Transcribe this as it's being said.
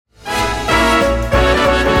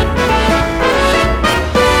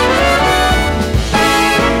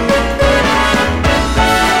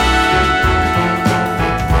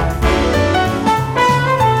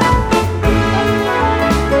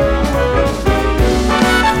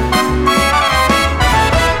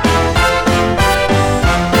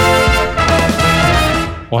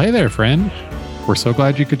Well, hey there, friend. We're so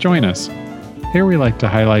glad you could join us. Here we like to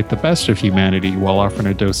highlight the best of humanity while offering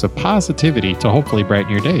a dose of positivity to hopefully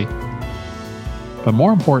brighten your day. But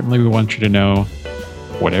more importantly, we want you to know,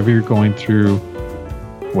 whatever you're going through,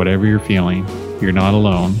 whatever you're feeling, you're not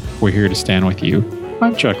alone. We're here to stand with you.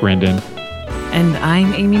 I'm Chuck Rendon. And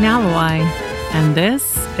I'm Amy Nalawai. And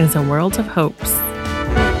this is A World of Hopes.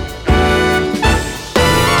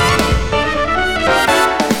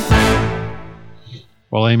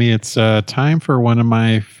 Well, Amy, it's time for one of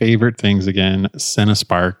my favorite things again,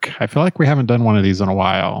 Cinespark. I feel like we haven't done one of these in a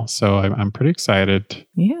while, so I'm pretty excited.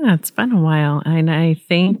 Yeah, it's been a while, and I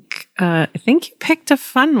think you picked a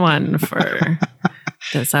fun one for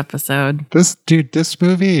this episode. This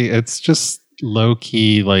movie, it's just low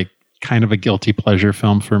key, like kind of a guilty pleasure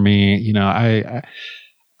film for me. You know,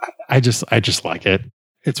 I just like it.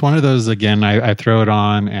 It's one of those, again, I throw it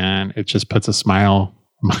on and it just puts a smile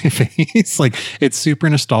my face. Like, it's super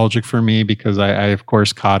nostalgic for me because I of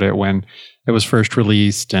course caught it when it was first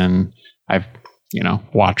released, and I've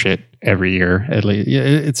watch it every year at least.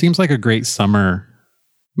 It seems like a great summer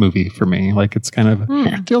movie for me. Like, it's kind of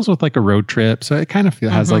it deals with like a road trip, so it kind of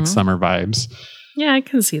has like summer vibes. Yeah, I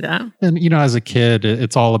can see that. And as a kid,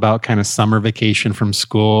 it's all about kind of summer vacation from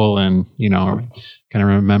school, and kind of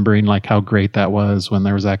remembering like how great that was when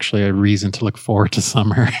there was actually a reason to look forward to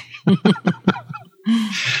summer.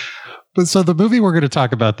 But so the movie we're going to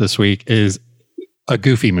talk about this week is a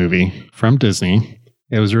Goofy movie from Disney.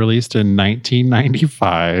 It was released in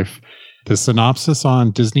 1995. The synopsis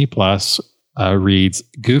on Disney Plus reads,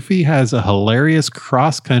 Goofy has a hilarious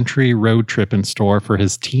cross-country road trip in store for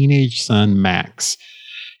his teenage son, Max.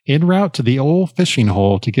 En route to the old fishing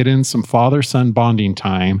hole to get in some father-son bonding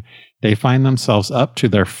time, they find themselves up to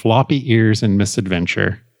their floppy ears in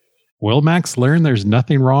misadventure. Will Max learn there's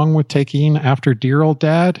nothing wrong with taking after dear old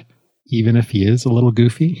dad, even if he is a little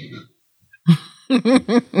goofy?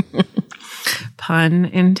 Pun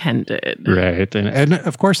intended. Right. And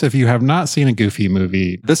of course, if you have not seen a Goofy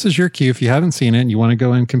movie, this is your cue. If you haven't seen it and you want to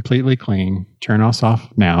go in completely clean, turn us off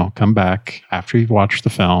now. Come back after you've watched the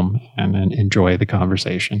film and then enjoy the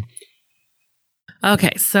conversation.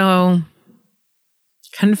 Okay, so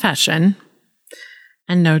confession.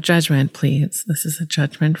 And no judgment, please. This is a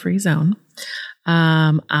judgment-free zone.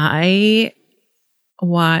 I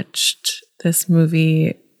watched this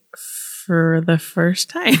movie for the first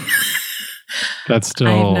time. That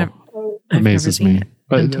still amazes me.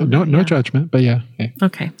 But no judgment. But yeah.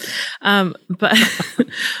 Okay.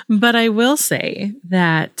 But I will say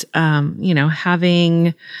that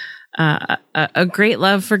having a great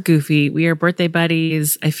love for Goofy. We are birthday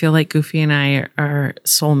buddies. I feel like Goofy and I are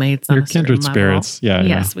soulmates. You're kindred spirits. Yeah.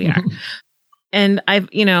 Yes, we are. And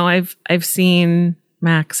I've seen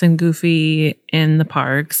Max and Goofy in the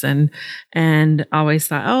parks and always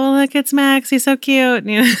thought, oh, look, it's Max. He's so cute.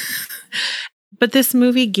 But this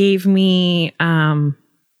movie gave me a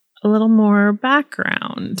little more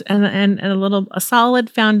background and a solid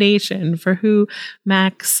foundation for who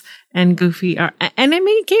Max and Goofy are. And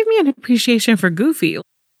it gave me an appreciation for Goofy.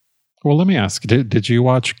 Well, let me ask, did you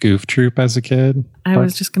watch Goof Troop as a kid? I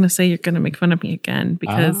was just going to say you're going to make fun of me again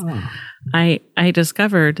because I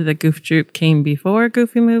discovered that Goof Troop came before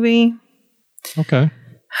Goofy movie. Okay.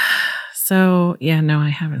 So, yeah, no, I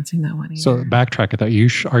haven't seen that one either. So backtrack at that.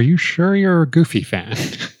 Are you sure you're a Goofy fan?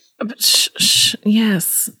 But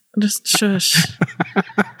yes. Just shush.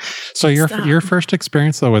 So your first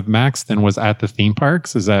experience though with Max then was at the theme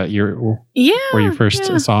parks? Is that where you first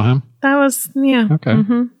saw him? That was Okay.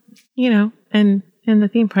 Mm-hmm. And in the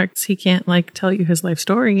theme parks he can't like tell you his life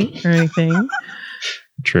story or anything.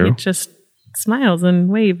 True. He just smiles and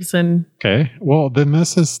waves and okay. Well, then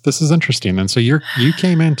this is interesting. And so you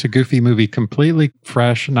came into Goofy movie completely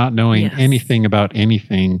fresh, not knowing anything about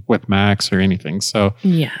anything with Max or anything. So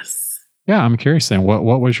yes. Yeah, I'm curious then.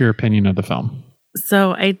 What was your opinion of the film?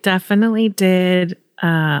 So I definitely did.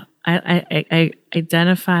 I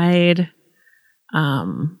identified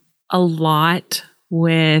a lot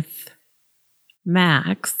with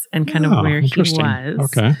Max and kind of where he was.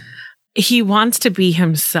 Okay. He wants to be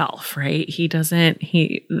himself, right? He doesn't.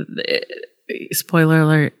 Spoiler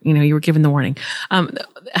alert. You were given the warning.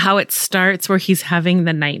 How it starts, where he's having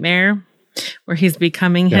the nightmare. Where he's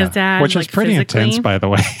becoming his dad. Which is pretty intense, by the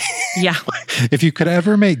way. Yeah. If you could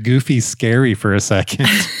ever make Goofy scary for a second,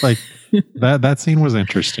 like that scene was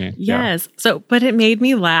interesting. Yes. Yeah. But it made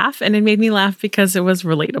me laugh, and it made me laugh because it was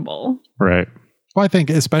relatable. Right. Well, I think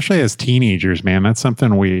especially as teenagers, man, that's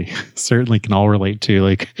something we certainly can all relate to.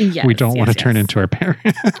 Like, we don't want to turn into our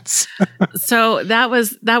parents. So that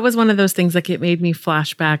was one of those things, like it made me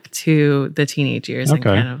flash back to the teenage years and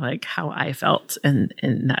kind of like how I felt in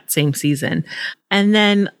that same season. And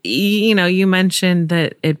then, you know, you mentioned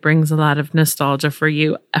that it brings a lot of nostalgia for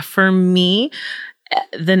you. For me,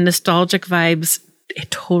 the nostalgic vibes,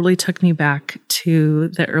 it totally took me back to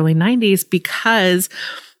the early 90s because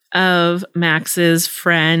of Max's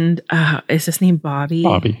friend. Is his name Bobby?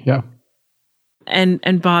 Bobby, yeah.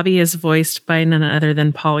 And Bobby is voiced by none other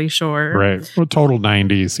than Pauly Shore. Right. Well, total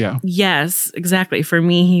 90s, yeah. Yes, exactly. For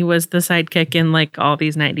me, he was the sidekick in like all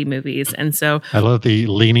these 90 movies. And so I love the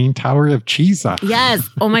Leaning Tower of Cheesa. Yes.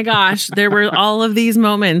 Oh my gosh. There were all of these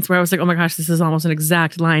moments where I was like, oh my gosh, this is almost an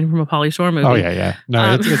exact line from a Pauly Shore movie. Oh, yeah.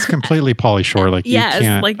 No, it's completely Pauly Shore. Like, yes, you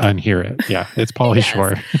can't unhear it. Yeah, it's Pauly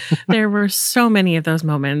Shore. There were so many of those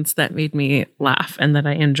moments that made me laugh and that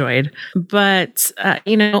I enjoyed. But,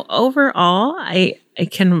 you know, overall, I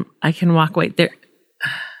can walk away there.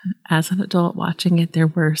 As an adult watching it, there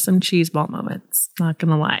were some cheeseball moments, not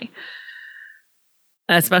gonna lie.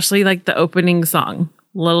 Especially like the opening song.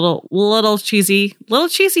 Little cheesy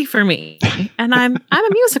for me. And I'm a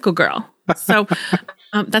musical girl. So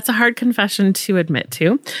that's a hard confession to admit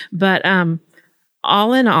to. But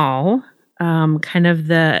all in all, kind of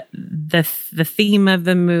the theme of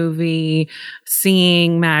the movie,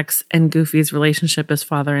 seeing Max and Goofy's relationship as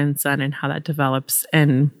father and son and how that develops,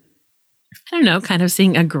 and I don't know, kind of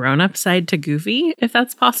seeing a grown-up side to Goofy, if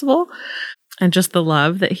that's possible, and just the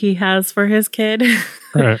love that he has for his kid.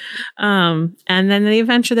 Right. And then the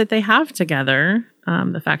adventure that they have together,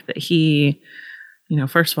 the fact that he, you know,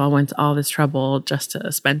 first of all went to all this trouble just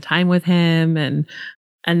to spend time with him, and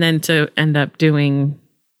then to end up doing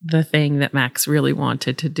the thing that Max really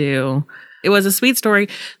wanted to do. It was a sweet story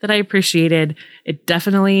that I appreciated. It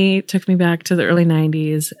definitely took me back to the early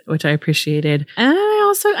 90s, which I appreciated. And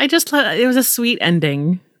I just thought it was a sweet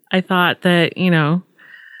ending. I thought that, you know,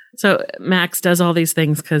 so Max does all these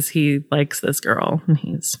things because he likes this girl and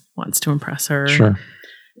he wants to impress her. Sure.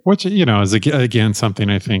 Which, you know, is again something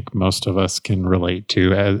I think most of us can relate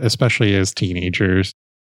to, especially as teenagers.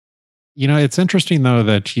 You know, it's interesting though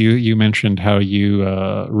that you mentioned how you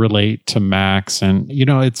relate to Max, and you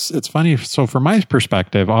know, it's funny. So from my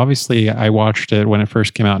perspective, obviously, I watched it when it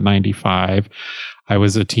first came out in '95. I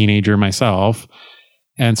was a teenager myself,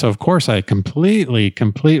 and so of course I completely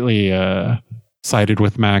sided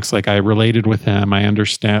with Max. Like, I related with him. I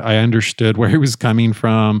understood where he was coming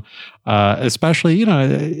from. Especially, you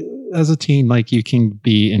know, as a teen, like, you can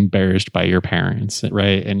be embarrassed by your parents,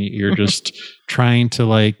 right? And you're just trying to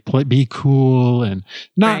like be cool and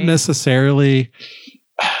not necessarily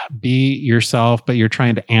be yourself, but you're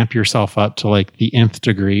trying to amp yourself up to like the nth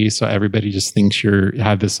degree. So everybody just thinks you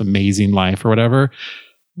have this amazing life or whatever.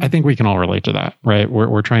 I think we can all relate to that, right?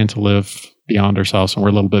 We're trying to live beyond ourselves, and we're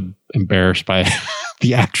a little bit embarrassed by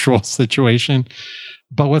the actual situation.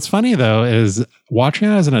 But what's funny though is watching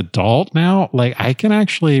it as an adult now, like, I can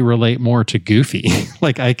actually relate more to Goofy.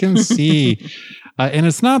 Like, I can see, and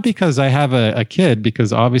it's not because I have a kid,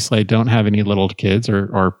 because obviously I don't have any little kids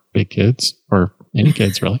or big kids or any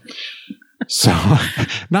kids really. So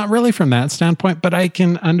not really from that standpoint, but I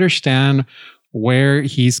can understand where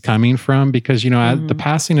he's coming from, because, you know, at the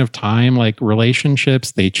passing of time, like,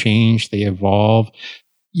 relationships, they change, they evolve.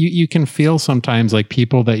 You can feel sometimes like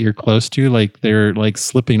people that you're close to, like they're like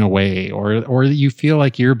slipping away, or you feel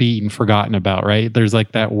like you're being forgotten about, right? There's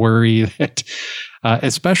like that worry that,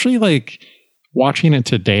 especially like watching it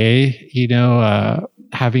today, you know,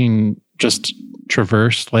 having just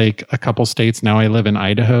traversed like a couple states. Now I live in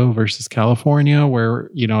Idaho versus California, where,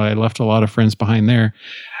 you know, I left a lot of friends behind there.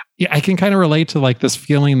 Yeah, I can kind of relate to like this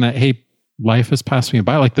feeling that, hey, life has passed me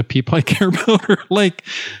by. Like, the people I care about are like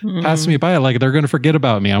passed me by. Like, they're going to forget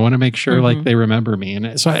about me. I want to make sure like they remember me.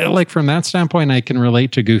 And so like from that standpoint, I can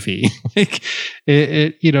relate to Goofy. Like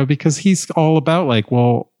it, you know, because he's all about like,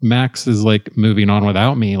 well, Max is like moving on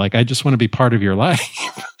without me. Like, I just want to be part of your life.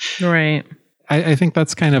 Right. I think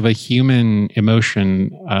that's kind of a human emotion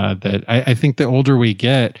that I think the older we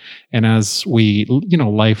get, and as we, you know,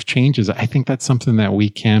 life changes, I think that's something that we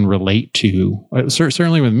can relate to,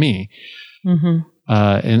 certainly with me.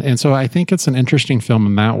 And so I think it's an interesting film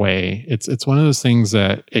in that way. It's one of those things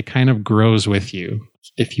that it kind of grows with you.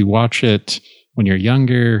 If you watch it when you're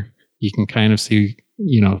younger, you can kind of see,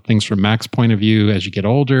 you know, things from Max's point of view. As you get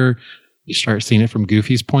older, you start seeing it from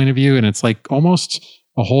Goofy's point of view, and it's like almost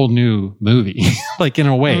a whole new movie, like, in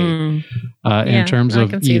a way, in terms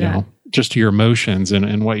of, you know, just your emotions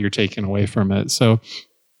and what you're taking away from it. So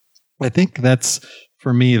I think that's,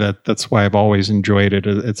 for me, that's why I've always enjoyed it.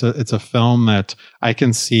 It's a film that I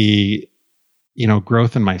can see,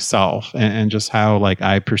 growth in myself and just how like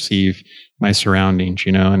I perceive my surroundings,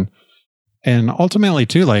 and ultimately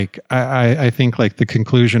too, like I think like the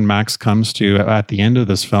conclusion Max comes to at the end of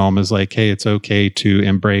this film is like, hey, it's okay to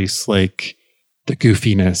embrace like the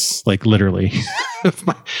goofiness, like literally of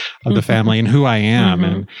the family and who I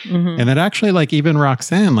am. And that actually, like even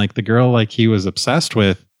Roxanne, like the girl like he was obsessed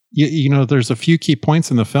with, there's a few key points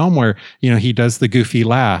in the film where, he does the goofy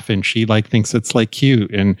laugh and she like thinks it's like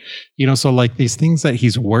cute. And, so like these things that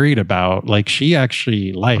he's worried about, like she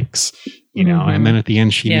actually likes, and then at the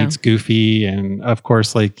end she meets Goofy. And of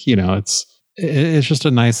course, like, it's just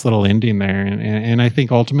a nice little ending there. And I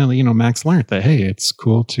think ultimately, Max learned that, hey, it's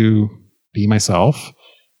cool to be myself.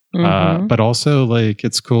 But also like,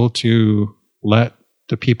 it's cool to let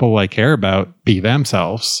the people I care about be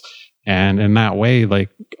themselves. And in that way, like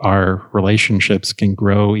our relationships can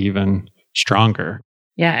grow even stronger.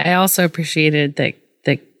 Yeah. I also appreciated that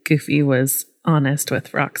Goofy was honest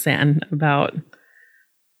with Roxanne about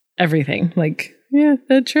everything. Like, yeah,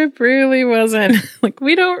 the trip really wasn't like,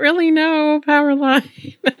 we don't really know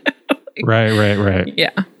Powerline. Right.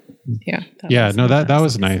 Yeah. That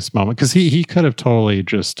was a nice moment because he could have totally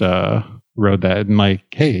just rode that and like,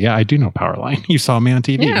 hey, yeah, I do know Powerline. You saw me on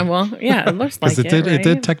TV. Yeah, well, yeah, it looks like it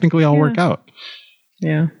did technically all work out.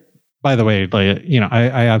 Yeah. By the way, like,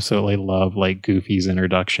 I absolutely love like Goofy's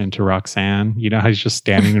introduction to Roxanne. How he's just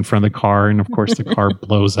standing in front of the car and of course the car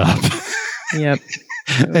blows up. Yep.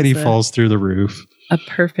 And he falls through the roof. A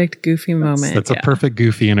perfect Goofy moment. That's a perfect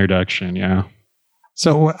Goofy introduction. Yeah.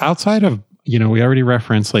 So outside of, we already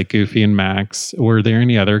referenced like Goofy and Max. Were there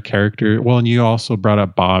any other characters? Well, and you also brought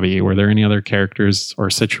up Bobby. Were there any other characters or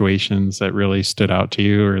situations that really stood out to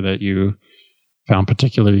you or that you found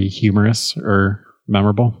particularly humorous or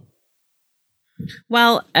memorable?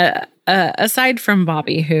 Well, aside from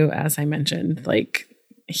Bobby, who, as I mentioned, like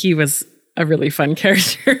he was a really fun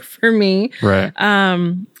character for me. Right.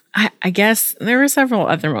 I guess there were several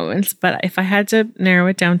other moments, but if I had to narrow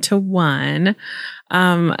it down to one,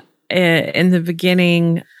 in the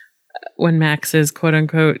beginning, when Max is quote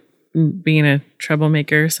unquote being a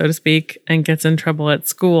troublemaker, so to speak, and gets in trouble at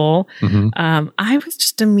school, I was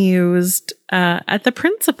just amused at the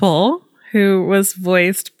principal, who was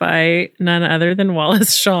voiced by none other than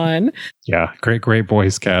Wallace Shawn. Yeah, great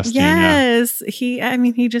voice casting. Yes,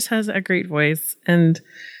 he just has a great voice. And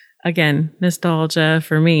again, nostalgia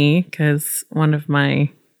for me, because one of my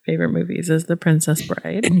favorite movies is The Princess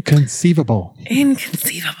Bride. Inconceivable.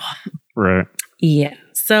 Right. Yeah.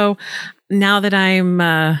 So now that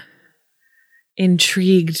I'm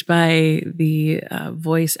intrigued by the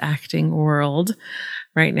voice acting world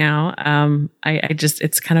right now,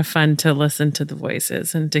 it's kind of fun to listen to the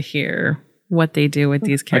voices and to hear what they do with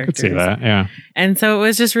these characters. I could see that, yeah. And so it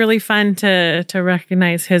was just really fun to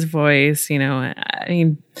recognize his voice. I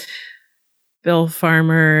mean, Bill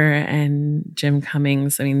Farmer and Jim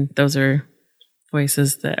Cummings, I mean, those are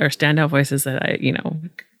voices that are standout voices that I,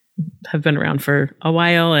 have been around for a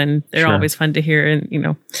while, and they're always fun to hear.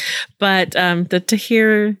 And, but to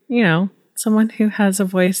hear, someone who has a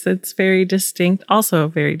voice that's very distinct,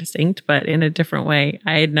 but in a different way.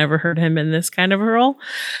 I had never heard him in this kind of a role.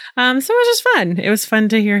 So it was just fun. It was fun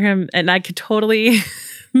to hear him, and I could totally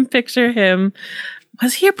picture him.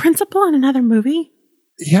 Was he a principal in another movie?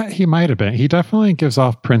 Yeah, he might have been. He definitely gives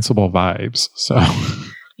off principal vibes. So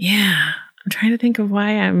yeah, I'm trying to think of why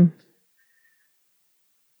I'm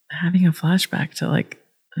having a flashback to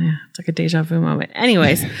it's like a deja vu moment.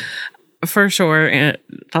 Anyways, for sure, I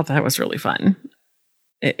thought that was really fun.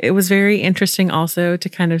 It was very interesting also to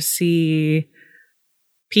kind of see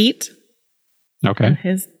Pete. Okay.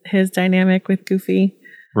 His dynamic with Goofy.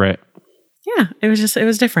 Right. Yeah, it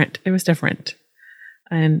was different. It was different.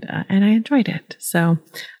 And I enjoyed it. So,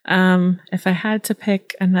 if I had to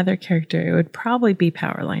pick another character, it would probably be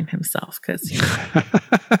Powerline himself, because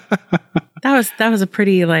that was a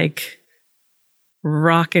pretty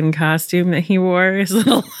rockin' costume that he wore. His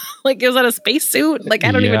little was that a spacesuit? I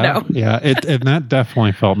don't even know. Yeah, and that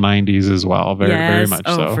definitely felt 90s as well. Very much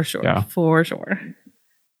so. Oh, for sure. Yeah. For sure.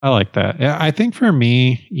 I like that. Yeah, I think for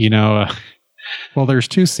me, well, there's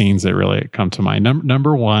two scenes that really come to mind.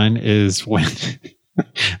 Number one is when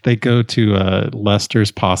they go to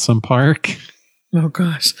Lester's Possum Park. Oh,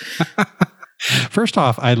 gosh. First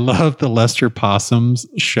off, I love the Lester Possums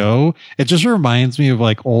show. It just reminds me of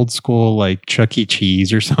old school Chuck E.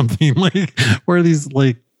 Cheese or something, where these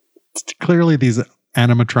clearly these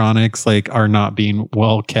animatronics are not being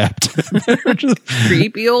well kept. They're just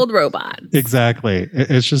creepy old robots. Exactly.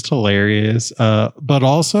 It's just hilarious. But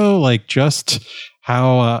also just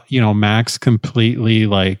how Max completely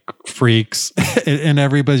like freaks and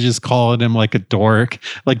everybody's just calling him like a dork,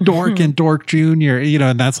 like dork and dork junior,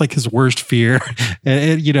 and that's like his worst fear.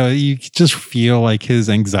 And you just feel like his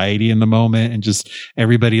anxiety in the moment and just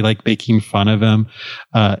everybody like making fun of him,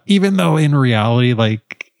 even though in reality,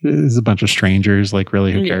 like, it's a bunch of strangers, like,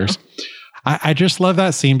 really, who cares? I just love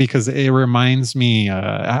that scene because it reminds me,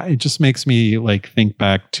 it just makes me like think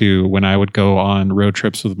back to when I would go on road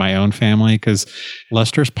trips with my own family, because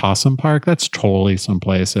Lester's Possum Park, that's totally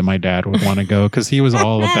someplace that my dad would want to go, because he was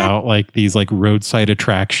all about like these like roadside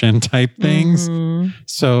attraction type things.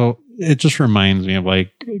 So it just reminds me of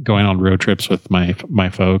like going on road trips with my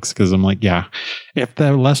folks, because I'm like, yeah, if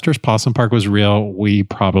the Lester's Possum Park was real, we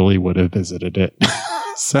probably would have visited it.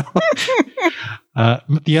 So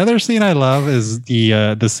the other scene I love is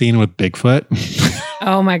the scene with Bigfoot.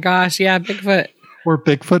 Oh my gosh, yeah, Bigfoot. Where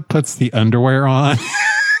Bigfoot puts the underwear on.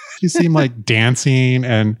 You see him like dancing,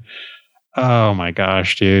 and oh my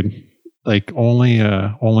gosh, dude. Like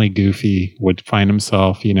only Goofy would find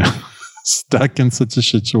himself, stuck in such a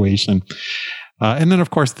situation. And then of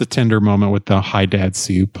course the tender moment with the Hi Dad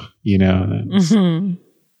soup, Yeah,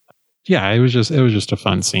 it was just a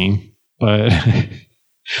fun scene. But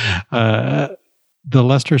the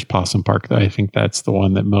Lester's Possum Park, though, I think that's the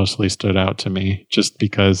one that mostly stood out to me, just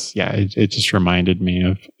because, it just reminded me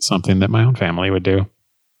of something that my own family would do.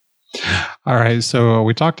 All right, so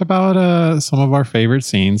we talked about some of our favorite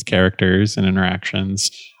scenes, characters, and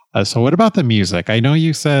interactions. So what about the music? I know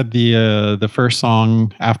you said the first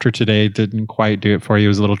song, After Today, didn't quite do it for you. It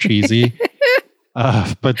was a little cheesy.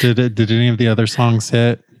 But did any of the other songs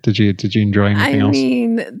hit? Did you enjoy anything else? I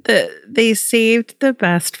mean, they saved the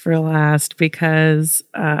best for last, because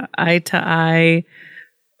Eye to Eye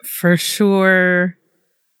for sure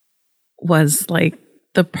was like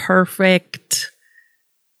the perfect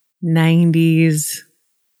 90s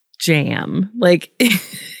jam. Like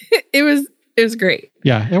it was great.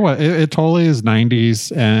 Yeah, it was. It totally is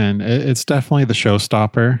 90s, and it's definitely the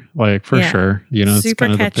showstopper, like, for sure. It's super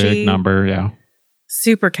kind of catchy. The big number. Yeah.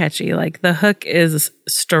 Super catchy. Like, the hook is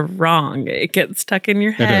strong. It gets stuck in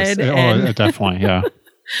your head. It is. Definitely. Yeah.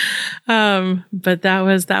 But that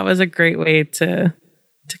was a great way to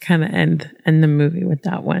kind of end the movie with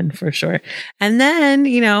that one, for sure. And then,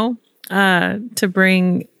 to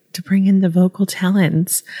bring in the vocal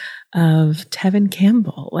talents of Tevin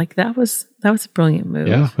Campbell. Like, that was a brilliant move.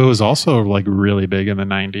 Yeah. It was also like really big in the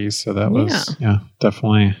 90s. So that was,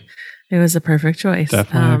 definitely. It was a perfect choice.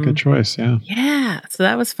 Definitely a good choice. Yeah. Yeah. So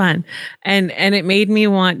that was fun. And it made me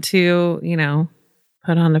want to,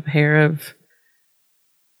 put on a pair of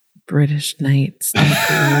British Knight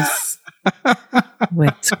sneakers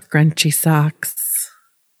with scrunchy socks.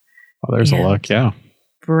 Well, there's a look. Yeah.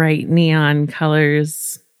 Bright neon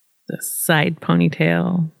colors, the side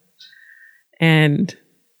ponytail, and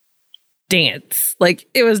dance. Like,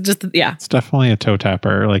 it was just, It's definitely a toe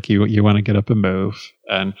tapper. Like, you want to get up and move.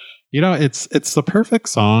 And it's the perfect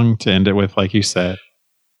song to end it with, like you said.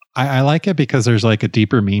 I like it because there's like a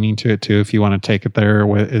deeper meaning to it too. If you want to take it there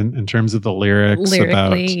in terms of the lyrics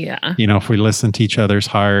about, if we listen to each other's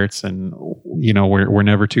hearts, and we're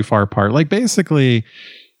never too far apart. Like, basically,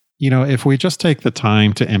 if we just take the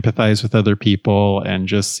time to empathize with other people and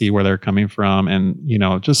just see where they're coming from, and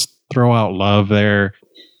just throw out love there,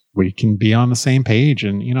 we can be on the same page.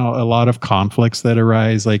 And a lot of conflicts that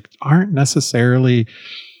arise like aren't necessarily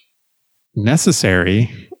necessary,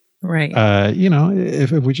 right?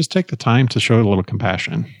 If we just take the time to show a little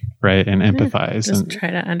compassion, right, and empathize, just and try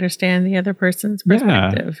to understand the other person's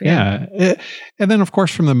perspective. And then of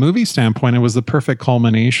course, from the movie standpoint, it was the perfect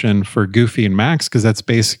culmination for Goofy and Max, because that's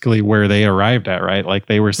basically where they arrived at, right? Like,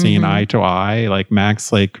 they were seeing eye to eye. Like,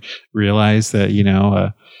 Max realized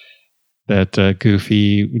that that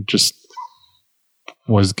Goofy just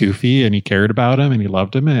was Goofy, and he cared about him, and he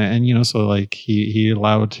loved him, and so like he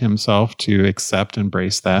allowed himself to accept,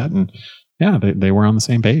 embrace that, and they were on the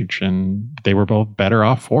same page, and they were both better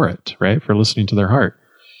off for it, right, for listening to their heart.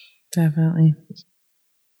 Definitely.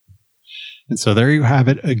 And so there you have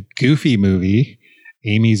it, a Goofy movie.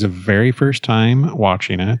 Amy's very first time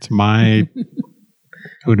watching it. My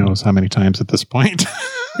who knows how many times at this point.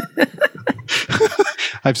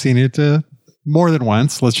 I've seen it more than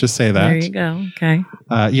once. Let's just say that. There you go. Okay.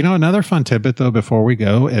 Another fun tidbit, though, before we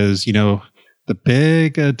go is, the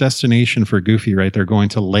big destination for Goofy, right? They're going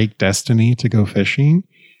to Lake Destiny to go fishing.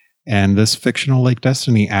 And this fictional Lake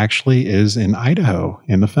Destiny actually is in Idaho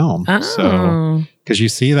in the film. Oh. So, because you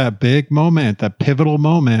see that big moment, that pivotal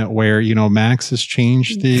moment where, Max has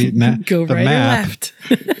changed the map. Or left.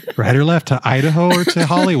 Right or left, to Idaho or to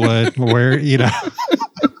Hollywood, where,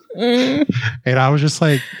 And I was just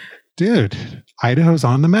like, dude, Idaho's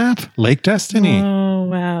on the map. Lake Destiny. Oh,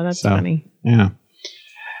 wow. That's funny. Yeah.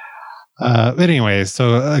 But anyway,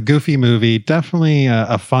 so a Goofy movie, definitely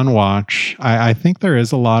a fun watch. I think there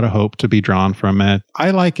is a lot of hope to be drawn from it.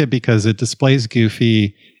 I like it because it displays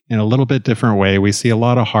Goofy in a little bit different way. We see a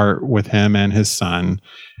lot of heart with him and his son.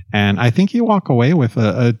 And I think you walk away with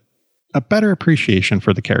a better appreciation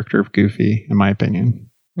for the character of Goofy, in my opinion.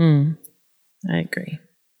 I agree.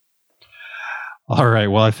 All right.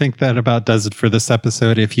 Well, I think that about does it for this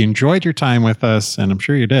episode. If you enjoyed your time with us, and I'm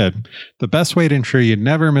sure you did, the best way to ensure you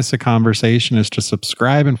never miss a conversation is to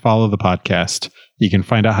subscribe and follow the podcast. You can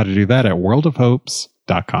find out how to do that at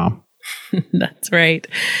worldofhopes.com. That's right.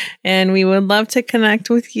 And we would love to connect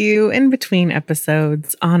with you in between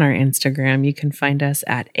episodes on our Instagram. You can find us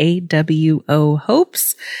at AWO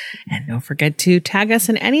Hopes. And don't forget to tag us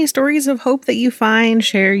in any stories of hope that you find.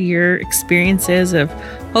 Share your experiences of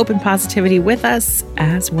hope and positivity with us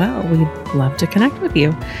as well. We'd love to connect with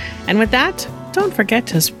you. And with that, don't forget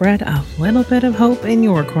to spread a little bit of hope in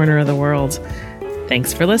your corner of the world.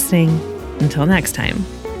 Thanks for listening. Until next time.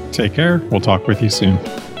 Take care. We'll talk with you soon.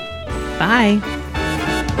 Bye.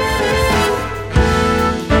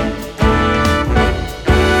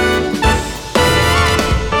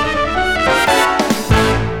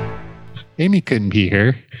 Amy couldn't be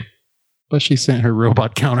here, but she sent her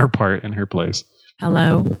robot counterpart in her place.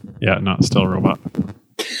 Hello. Yeah, no, still a robot.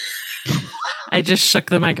 I just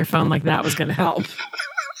shook the microphone like that was going to help.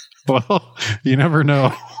 Well, you never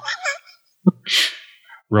know.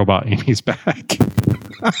 Robot Amy's back.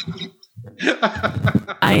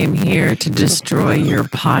 I am here to destroy your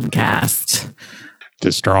podcast.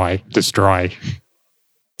 Destroy.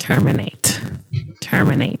 Terminate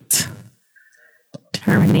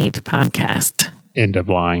podcast. End of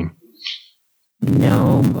line.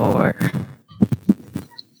 No more.